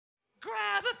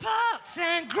pot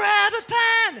and grab a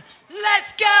pan.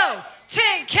 Let's go,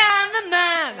 Tink and the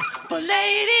man. For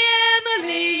Lady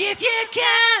Emily, if you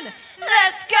can.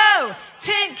 Let's go,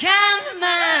 Tink and the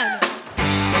man.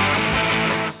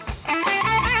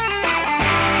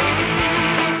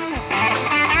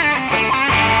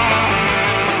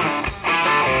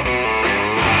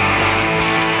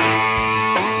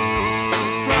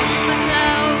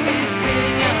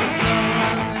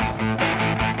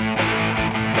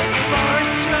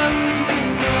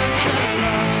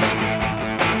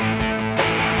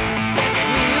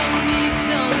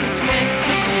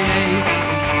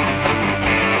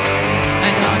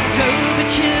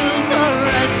 Chill for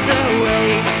us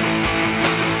awaits.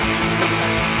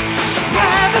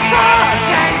 Grab a pot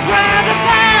and grab a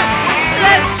pan.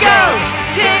 Let's go,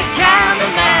 Tink and the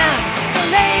man. For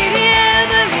Lady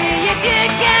Emily, if you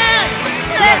can.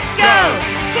 Let's go,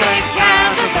 Tink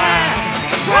and the man.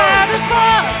 Grab a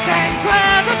pot and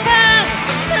grab a pan.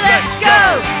 Let's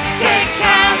go, Tink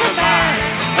and the man.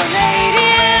 For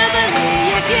Lady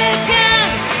Emily, if you can.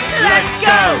 Let's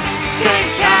go,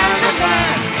 Tink and the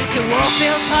man. To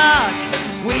Warfield Park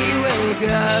we will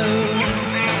go.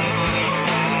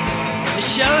 A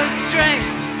show of strength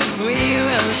we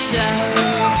will show.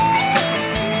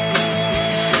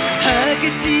 Her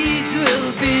good deeds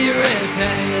will be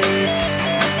repaid.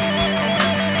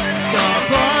 Stop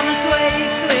on the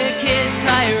thwaites, wicked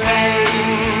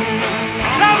tirades.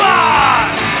 Come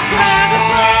on! Grab a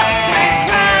pot and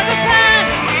grab a pan.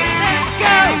 Let's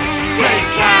go, Tink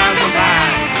and the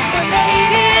man. For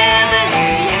Lady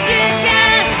Emily,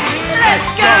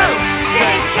 let's go,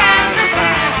 Tink and the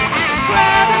man.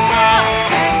 Grab a pot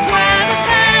and grab a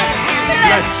pan.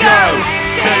 Let's go,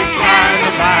 Tink and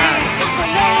the man. For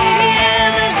Lady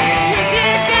Emily, if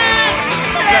you can.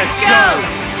 Let's go,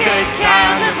 Tink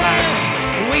and the man.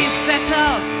 We set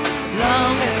off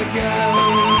long ago.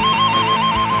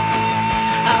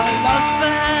 Our love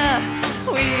for her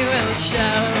we will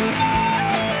show.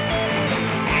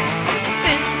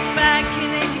 Since back in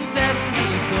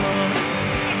 1874.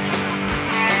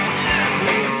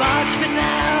 March for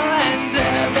now and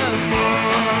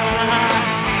evermore.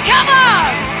 Come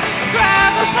on!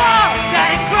 Grab a pot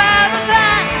and grab a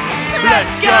pan.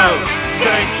 Let's go,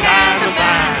 Tink and the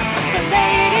man. For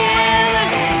Lady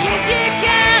Emily, if you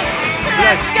can.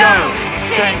 Let's go,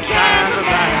 Tink and the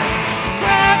man.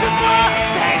 Grab a pot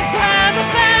and grab a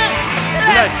pan.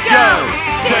 Let's go,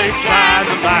 Tink and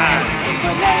the man.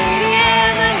 For Lady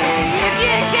Emily, if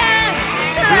you can.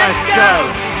 Let's go,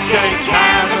 Tink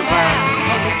and the man.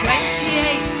 On the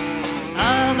 28th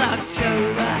of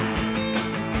October,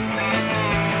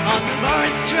 on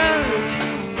Forest Road,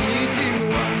 you do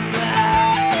wonder.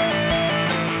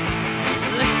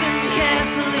 Listen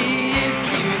carefully if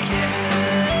you can,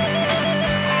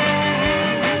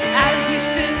 as we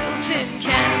still Tink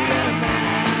and the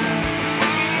man.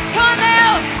 Come on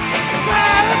now,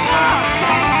 grab a pot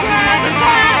and grab a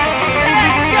pan.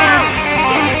 Let's go,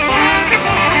 Tink and the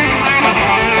man. Tink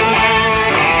and the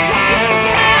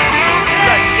man.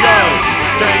 Let's go,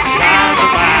 Tink and the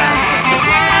man.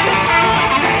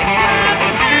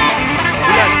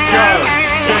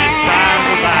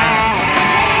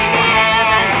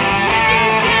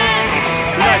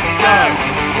 Let's go,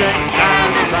 Tink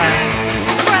and the man.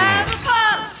 Grab a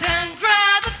pot and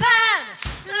grab a pan.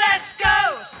 Let's go,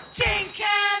 Tink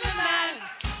and the man.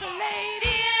 For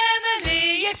Lady Emily,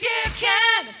 if you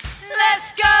can.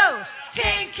 Let's go,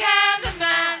 Tink and the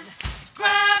man.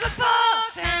 Grab a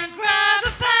pot and grab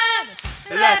a pan.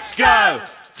 Let's go,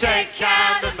 Tink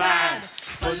and the man.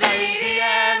 For Lady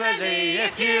Emily,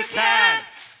 if you can.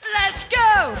 Let's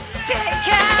go, Tink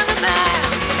and the man.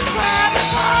 Grab a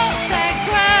pot and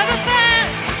grab a pan.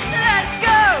 Let's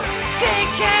go,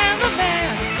 Tink and the man.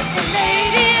 For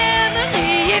Lady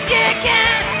Emily, if you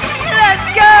can. Let's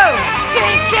go,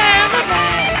 Tink and the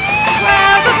man.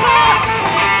 Grab a pot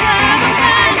and grab a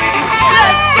pan.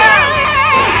 Let's go,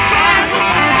 Tink and the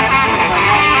man. For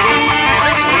Lady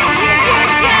Emily, if you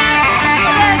can.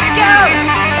 Let's go,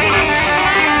 Tink and the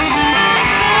man.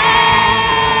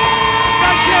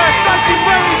 Thank you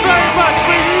very, very much.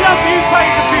 We love you,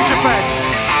 Pagan Future Band.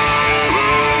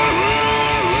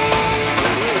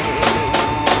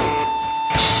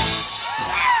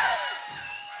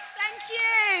 Thank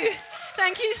you.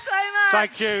 Thank you so much.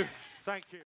 Thank you. Thank you.